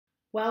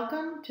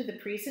Welcome to the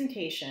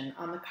presentation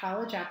on the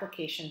college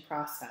application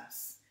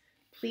process.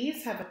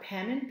 Please have a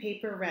pen and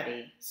paper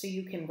ready so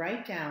you can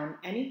write down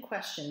any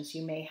questions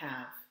you may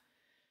have.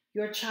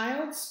 Your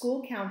child's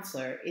school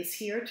counselor is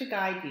here to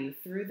guide you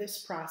through this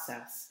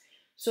process,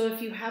 so if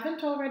you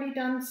haven't already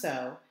done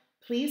so,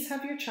 please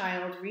have your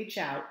child reach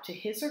out to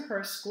his or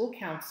her school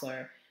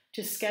counselor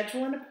to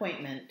schedule an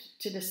appointment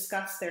to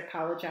discuss their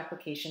college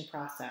application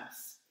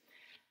process.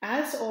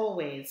 As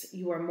always,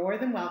 you are more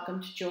than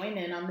welcome to join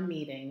in on the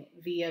meeting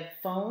via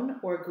phone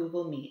or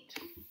Google Meet.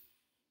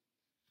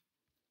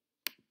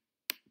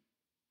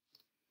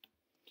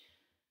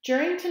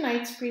 During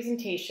tonight's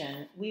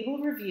presentation, we will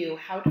review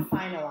how to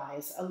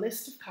finalize a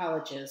list of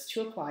colleges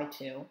to apply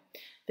to,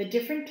 the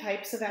different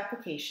types of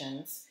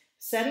applications,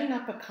 setting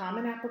up a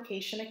common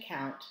application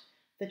account,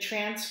 the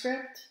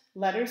transcript,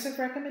 letters of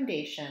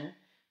recommendation,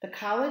 the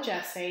college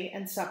essay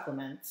and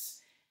supplements,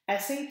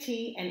 SAT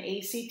and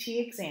ACT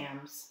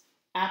exams,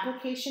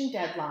 application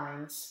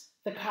deadlines,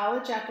 the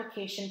college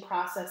application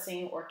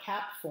processing or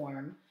CAP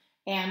form,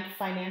 and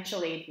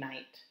financial aid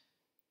night.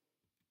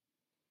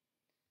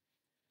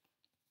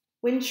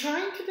 When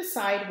trying to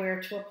decide where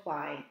to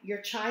apply,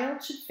 your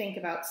child should think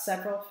about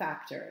several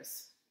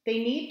factors. They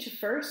need to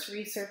first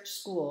research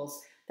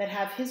schools that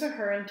have his or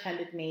her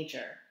intended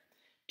major,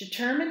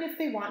 determine if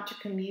they want to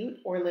commute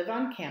or live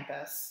on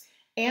campus,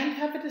 and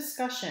have a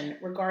discussion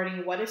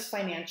regarding what is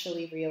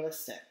financially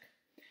realistic.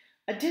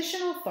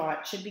 Additional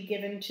thought should be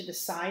given to the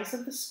size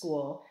of the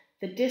school,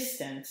 the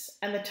distance,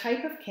 and the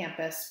type of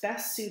campus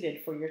best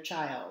suited for your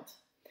child.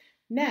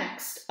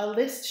 Next, a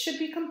list should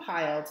be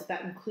compiled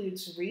that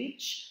includes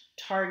REACH,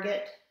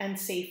 target, and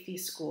safety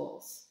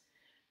schools.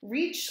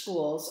 REACH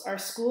schools are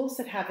schools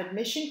that have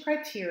admission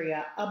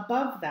criteria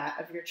above that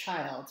of your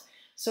child.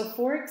 So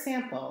for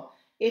example,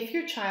 if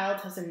your child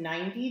has a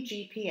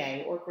 90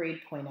 GPA or grade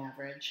point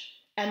average,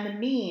 and the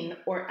mean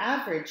or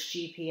average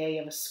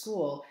GPA of a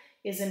school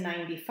is a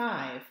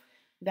 95,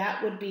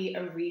 that would be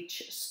a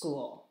REACH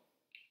school.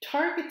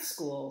 Target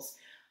schools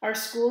are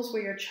schools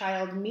where your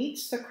child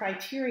meets the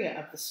criteria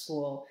of the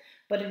school,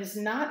 but it is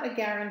not a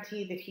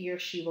guarantee that he or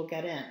she will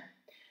get in.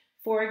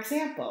 For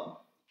example,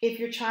 if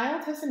your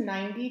child has a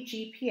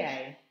 90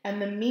 GPA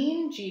and the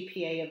mean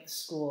GPA of the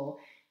school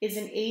is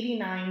an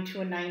 89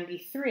 to a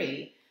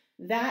 93,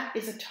 that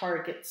is a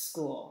target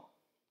school.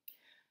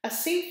 A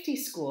safety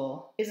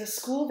school is a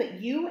school that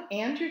you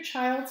and your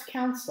child's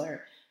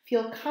counselor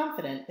feel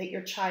confident that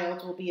your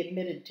child will be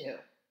admitted to.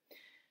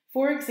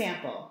 For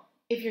example,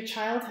 if your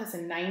child has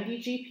a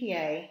 90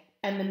 GPA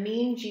and the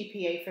mean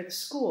GPA for the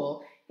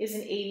school is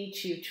an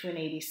 82 to an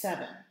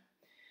 87.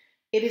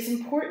 It is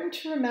important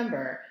to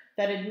remember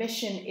that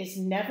admission is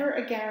never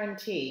a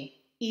guarantee,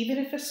 even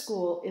if a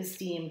school is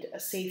deemed a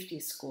safety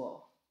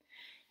school.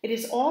 It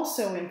is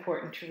also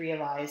important to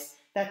realize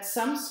that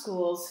some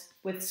schools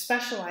with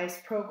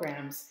specialized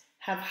programs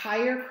have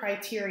higher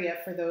criteria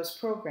for those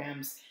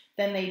programs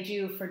than they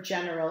do for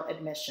general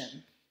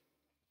admission.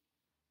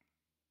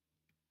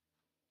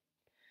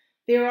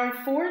 There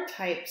are 4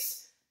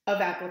 types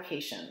of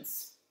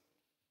applications.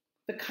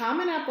 The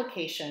common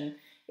application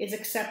is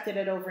accepted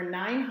at over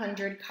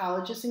 900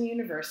 colleges and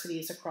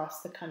universities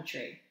across the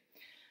country.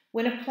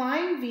 When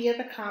applying via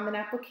the common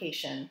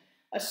application,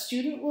 a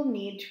student will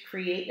need to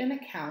create an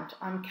account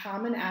on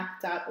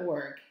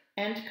commonapp.org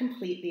and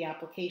complete the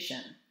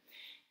application.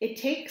 It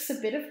takes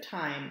a bit of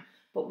time,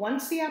 but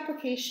once the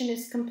application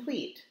is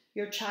complete,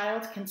 your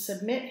child can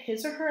submit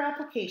his or her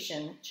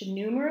application to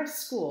numerous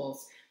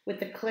schools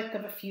with the click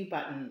of a few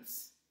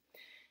buttons.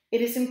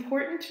 It is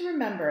important to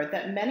remember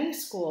that many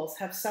schools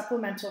have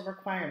supplemental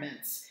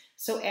requirements,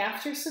 so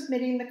after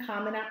submitting the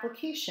common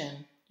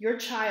application, your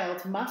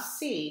child must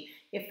see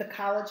if the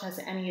college has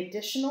any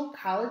additional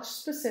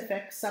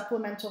college-specific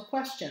supplemental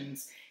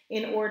questions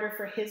in order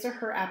for his or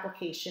her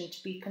application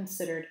to be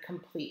considered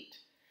complete.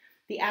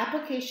 The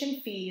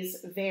application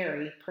fees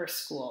vary per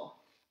school.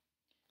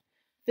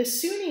 The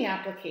SUNY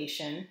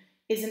application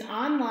is an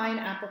online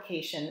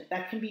application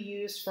that can be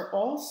used for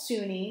all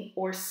SUNY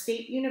or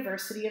State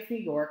University of New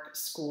York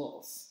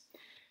schools.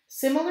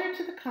 Similar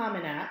to the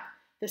Common App,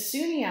 the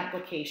SUNY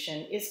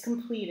application is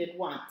completed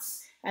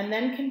once and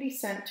then can be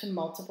sent to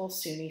multiple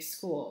SUNY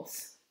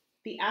schools.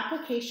 The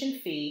application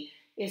fee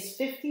is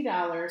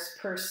 $50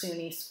 per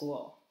SUNY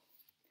school.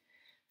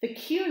 The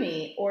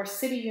CUNY or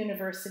City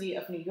University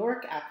of New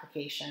York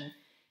application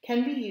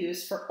can be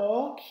used for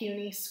all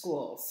CUNY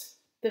schools.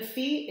 The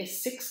fee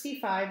is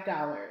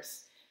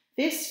 $65.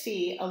 This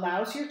fee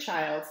allows your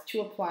child to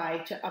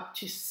apply to up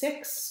to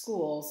 6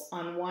 schools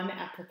on one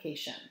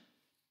application.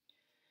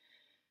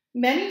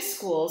 Many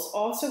schools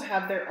also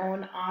have their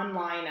own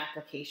online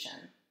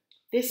application.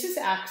 This is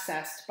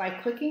accessed by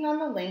clicking on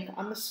the link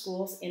on the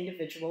school's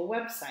individual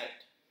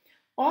website.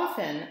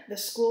 Often, the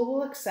school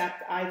will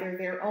accept either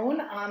their own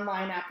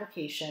online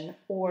application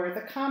or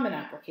the common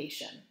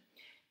application.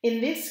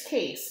 In this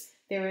case,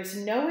 there is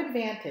no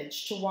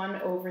advantage to one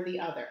over the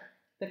other.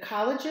 The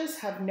colleges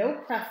have no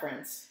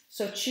preference,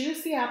 so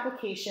choose the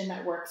application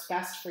that works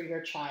best for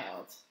your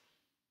child.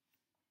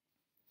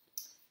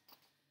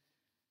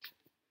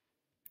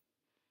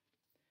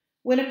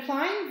 When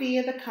applying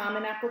via the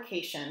Common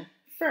Application,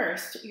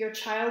 first, your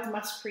child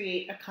must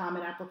create a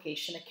Common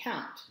Application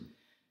account.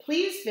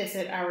 Please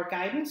visit our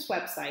guidance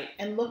website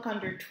and look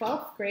under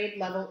 12th grade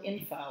level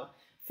info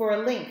for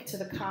a link to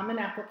the Common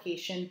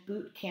Application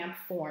Bootcamp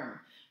form,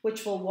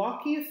 which will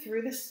walk you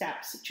through the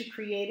steps to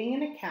creating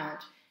an account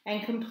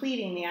and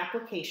completing the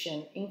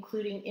application,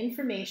 including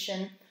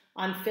information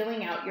on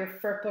filling out your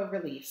FERPA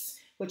release,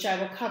 which I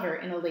will cover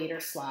in a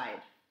later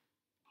slide.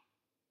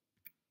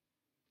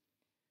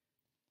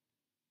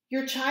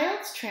 Your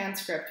child's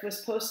transcript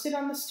was posted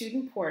on the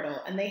student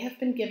portal and they have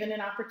been given an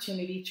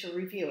opportunity to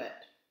review it.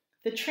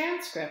 The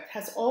transcript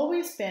has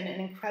always been an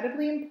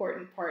incredibly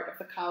important part of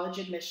the college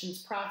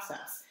admissions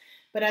process,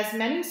 but as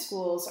many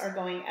schools are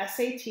going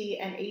SAT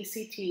and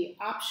ACT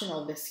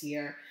optional this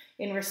year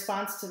in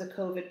response to the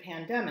COVID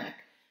pandemic,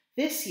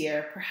 this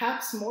year,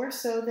 perhaps more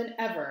so than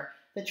ever,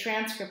 the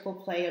transcript will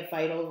play a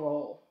vital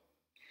role.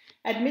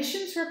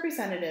 Admissions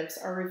representatives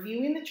are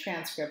reviewing the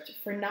transcript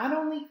for not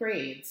only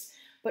grades,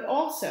 but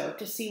also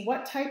to see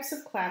what types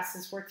of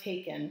classes were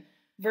taken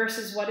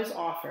versus what is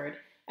offered,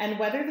 and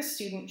whether the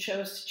student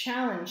chose to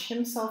challenge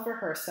himself or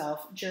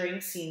herself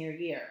during senior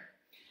year.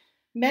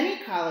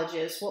 Many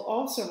colleges will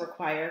also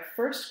require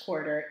first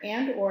quarter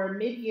and/or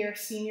mid-year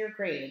senior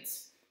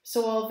grades,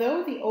 so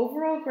although the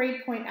overall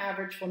grade point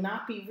average will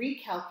not be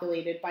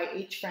recalculated by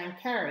H. Frank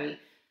Carey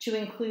to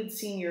include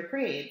senior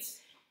grades,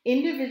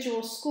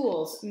 individual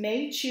schools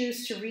may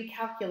choose to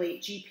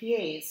recalculate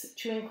GPAs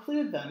to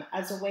include them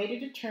as a way to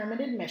determine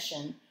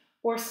admission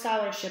or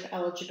scholarship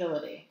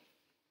eligibility.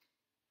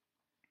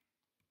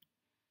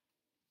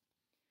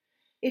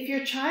 If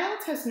your child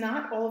has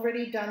not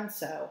already done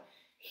so,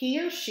 he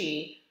or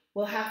she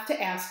will have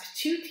to ask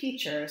 2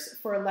 teachers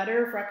for a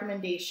letter of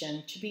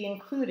recommendation to be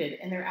included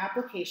in their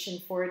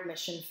application for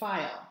admission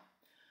file.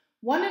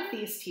 One of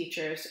these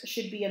teachers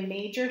should be a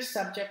major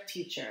subject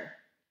teacher,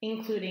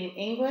 including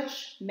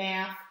English,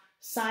 math,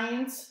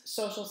 science,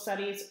 social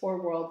studies, or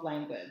world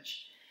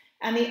language.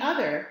 And the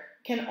other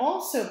can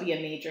also be a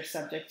major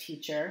subject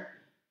teacher,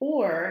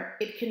 or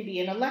it can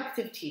be an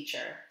elective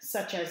teacher,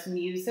 such as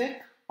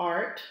music,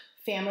 art,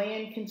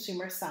 family and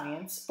consumer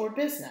science, or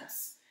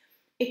business.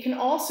 It can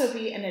also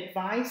be an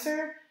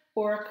advisor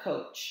or a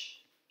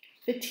coach.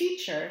 The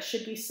teacher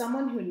should be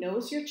someone who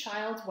knows your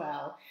child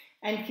well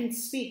and can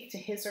speak to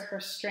his or her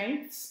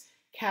strengths,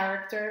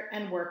 character,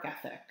 and work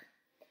ethic.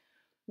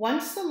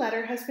 Once the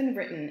letter has been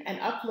written and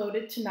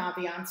uploaded to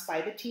Naviance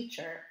by the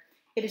teacher,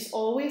 it is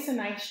always a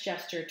nice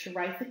gesture to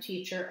write the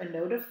teacher a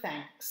note of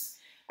thanks,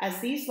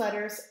 as these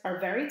letters are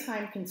very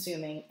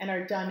time-consuming and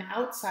are done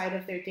outside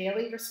of their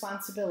daily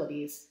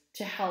responsibilities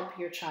to help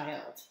your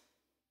child.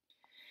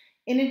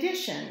 In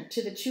addition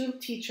to the 2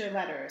 teacher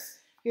letters,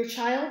 your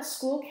child's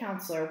school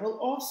counselor will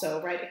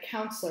also write a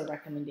counselor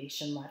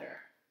recommendation letter.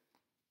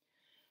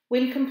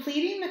 When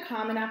completing the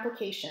Common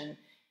Application,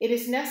 it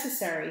is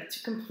necessary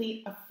to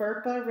complete a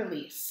FERPA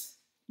release.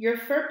 Your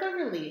FERPA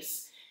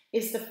release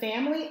is the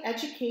Family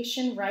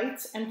Education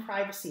Rights and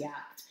Privacy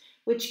Act,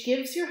 which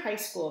gives your high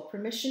school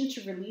permission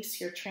to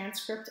release your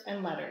transcript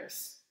and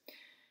letters.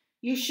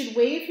 You should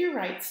waive your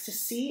rights to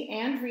see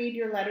and read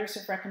your letters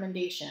of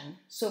recommendation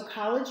so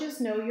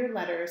colleges know your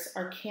letters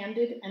are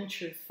candid and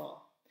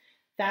truthful.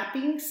 That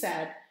being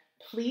said,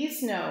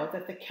 please know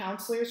that the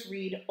counselors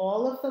read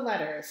all of the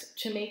letters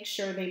to make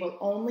sure they will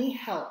only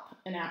help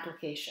an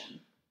application.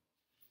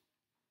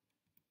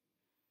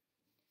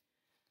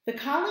 The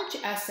college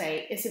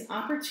essay is an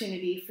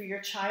opportunity for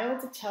your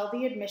child to tell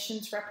the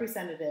admissions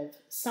representative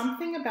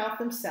something about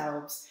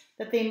themselves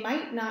that they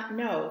might not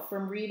know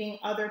from reading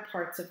other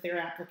parts of their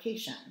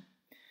application.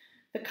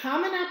 The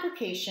Common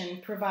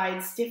Application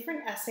provides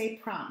different essay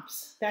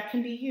prompts that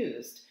can be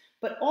used,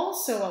 but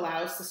also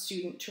allows the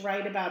student to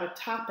write about a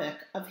topic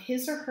of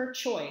his or her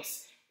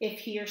choice if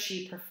he or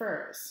she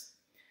prefers.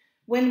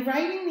 When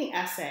writing the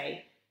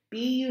essay,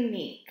 be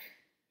unique.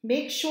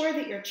 Make sure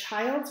that your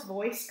child's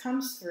voice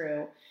comes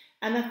through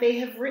and that they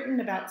have written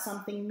about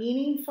something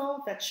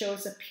meaningful that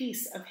shows a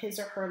piece of his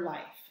or her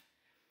life.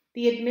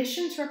 The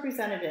admissions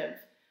representative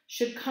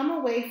should come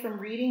away from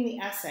reading the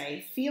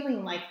essay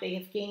feeling like they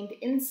have gained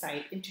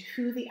insight into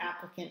who the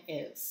applicant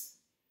is.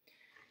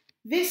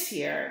 This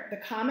year,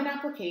 the Common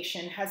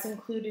Application has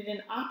included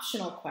an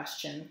optional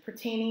question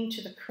pertaining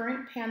to the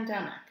current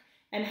pandemic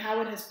and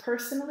how it has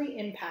personally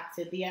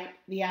impacted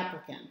the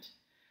applicant.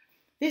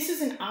 This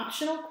is an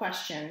optional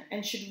question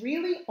and should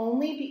really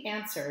only be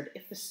answered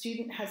if the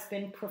student has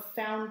been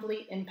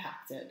profoundly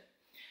impacted.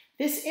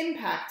 This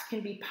impact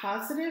can be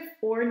positive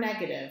or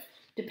negative,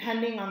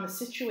 depending on the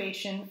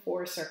situation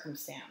or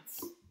circumstance.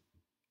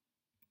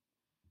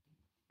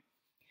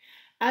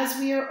 As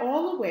we are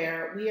all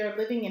aware, we are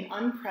living in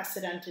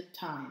unprecedented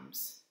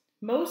times.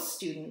 Most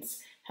students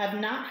have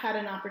not had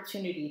an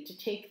opportunity to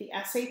take the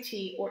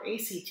SAT or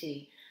ACT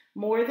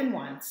more than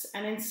once,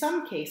 and in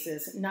some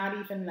cases, not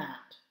even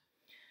that.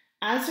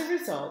 As a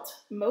result,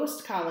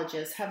 most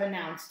colleges have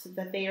announced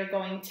that they are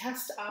going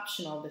test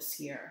optional this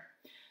year.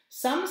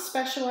 Some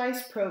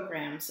specialized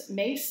programs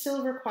may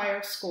still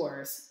require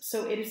scores,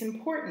 so it is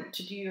important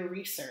to do your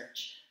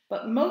research,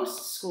 but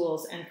most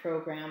schools and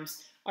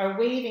programs are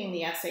waiving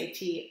the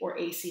SAT or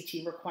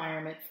ACT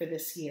requirement for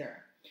this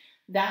year.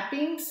 That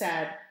being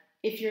said,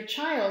 if your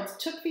child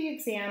took the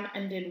exam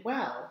and did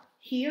well,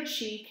 he or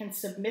she can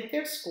submit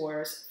their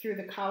scores through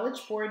the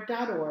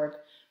collegeboard.org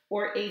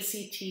or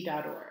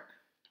ACT.org.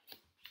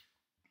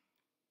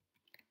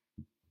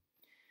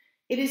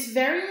 It is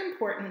very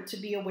important to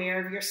be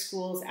aware of your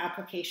school's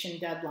application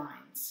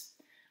deadlines.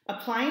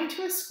 Applying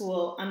to a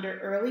school under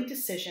early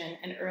decision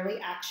and early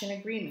action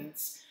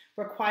agreements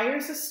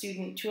requires a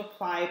student to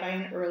apply by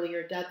an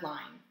earlier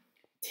deadline.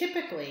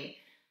 Typically,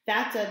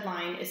 that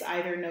deadline is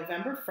either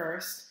November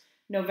 1st,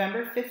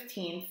 November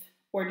 15th,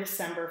 or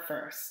December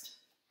 1st.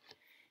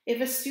 If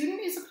a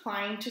student is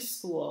applying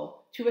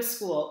to a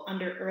school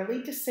under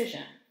early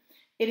decision,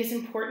 it is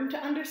important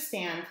to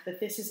understand that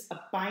this is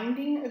a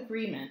binding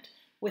agreement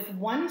with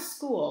one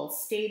school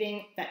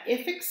stating that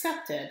if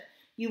accepted,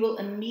 you will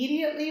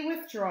immediately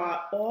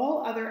withdraw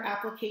all other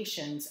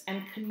applications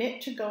and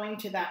commit to going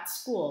to that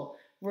school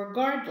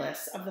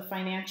regardless of the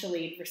financial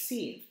aid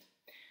received.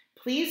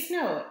 Please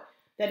note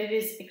that it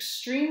is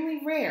extremely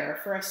rare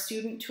for a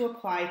student to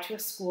apply to a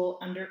school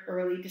under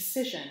early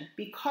decision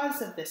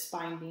because of this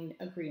binding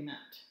agreement.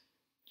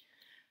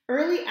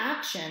 Early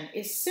action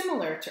is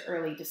similar to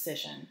early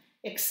decision,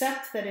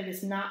 except that it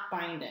is not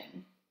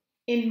binding.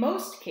 In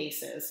most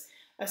cases,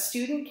 a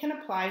student can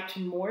apply to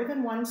more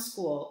than one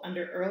school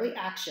under early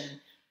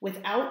action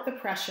without the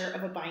pressure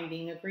of a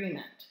binding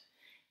agreement.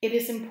 It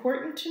is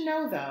important to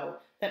know, though,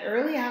 that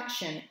early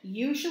action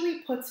usually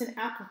puts an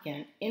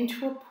applicant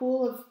into a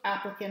pool of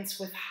applicants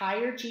with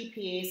higher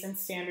GPAs and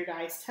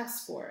standardized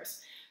test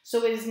scores,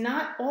 so it is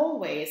not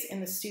always in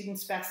the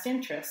student's best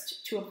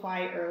interest to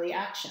apply early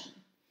action.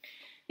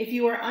 If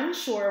you are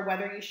unsure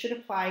whether you should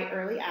apply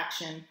early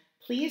action,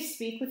 please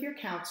speak with your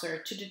counselor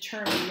to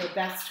determine your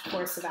best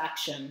course of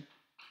action.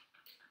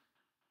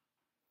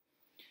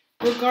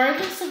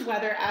 Regardless of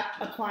whether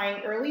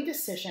applying early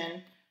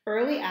decision,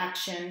 early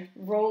action,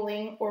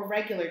 rolling, or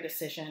regular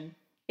decision,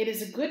 it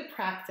is a good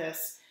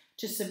practice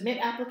to submit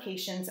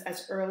applications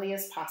as early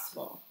as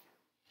possible.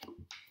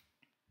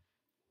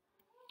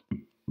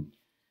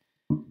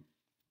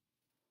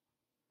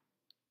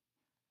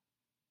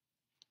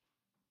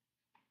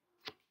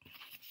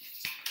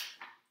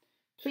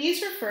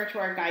 Please refer to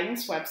our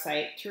guidance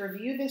website to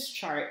review this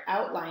chart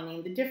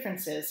outlining the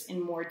differences in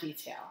more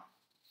detail.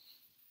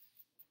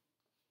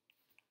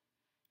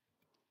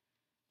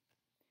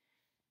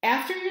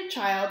 After your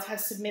child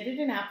has submitted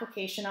an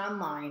application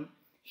online,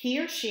 he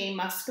or she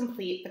must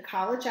complete the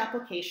College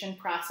Application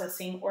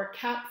Processing or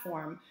CAP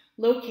form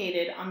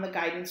located on the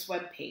guidance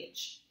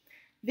webpage.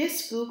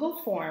 This Google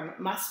form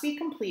must be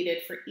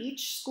completed for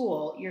each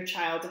school your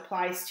child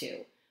applies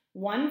to,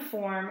 one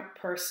form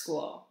per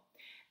school.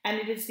 And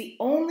it is the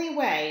only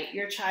way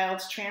your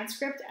child's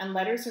transcript and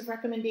letters of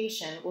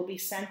recommendation will be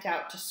sent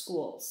out to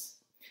schools.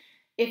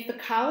 If the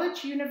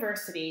college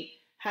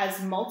university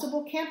has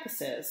multiple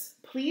campuses,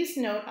 please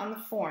note on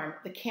the form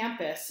the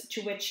campus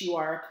to which you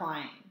are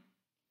applying.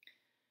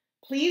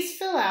 Please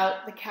fill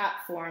out the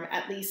CAP form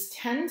at least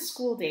 10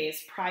 school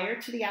days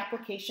prior to the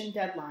application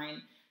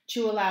deadline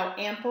to allow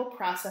ample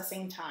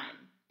processing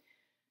time.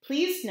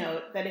 Please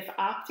note that if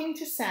opting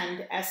to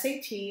send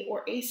SAT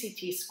or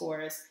ACT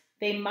scores,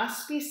 they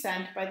must be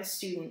sent by the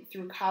student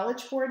through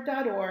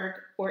collegeboard.org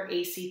or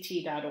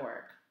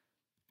ACT.org.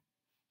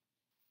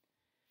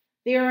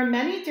 There are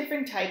many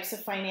different types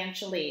of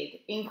financial aid,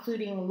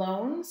 including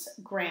loans,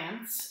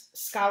 grants,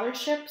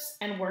 scholarships,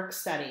 and work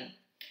study.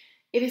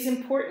 It is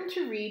important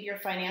to read your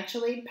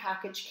financial aid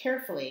package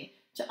carefully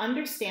to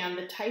understand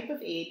the type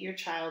of aid your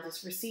child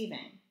is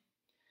receiving.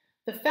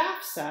 The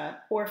FAFSA,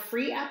 or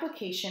Free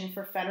Application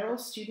for Federal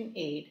Student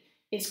Aid,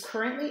 is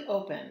currently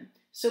open,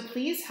 so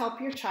please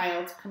help your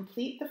child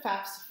complete the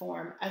FAFSA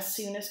form as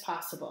soon as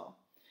possible.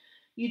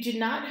 You do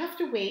not have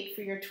to wait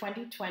for your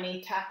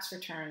 2020 tax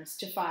returns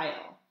to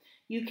file.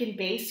 You can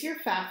base your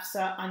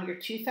FAFSA on your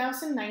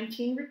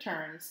 2019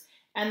 returns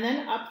and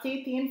then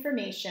update the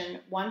information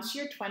once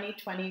your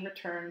 2020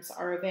 returns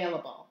are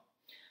available.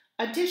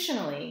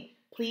 Additionally,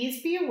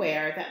 please be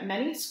aware that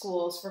many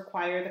schools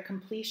require the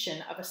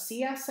completion of a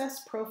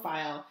CSS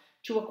profile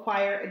to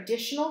acquire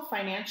additional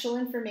financial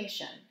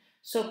information,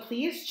 so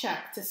please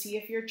check to see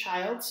if your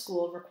child's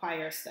school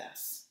requires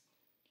this.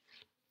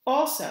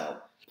 Also,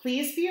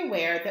 please be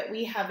aware that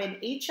we have an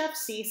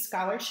HFC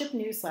scholarship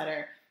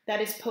newsletter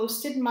that is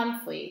posted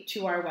monthly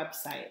to our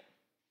website.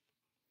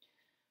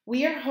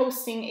 We are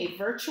hosting a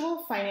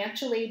virtual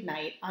financial aid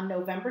night on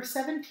November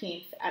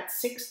 17th at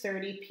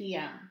 6:30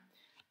 p.m.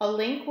 A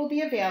link will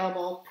be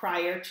available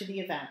prior to the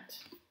event.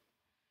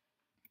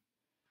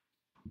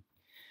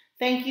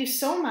 Thank you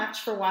so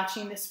much for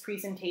watching this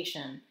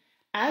presentation.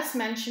 As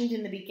mentioned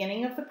in the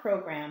beginning of the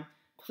program,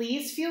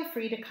 please feel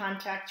free to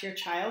contact your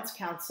child's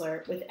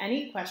counselor with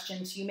any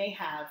questions you may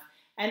have,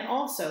 and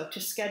also to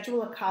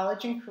schedule a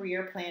college and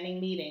career planning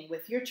meeting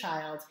with your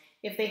child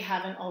if they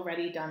haven't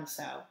already done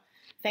so.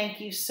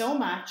 Thank you so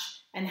much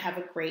and have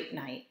a great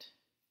night.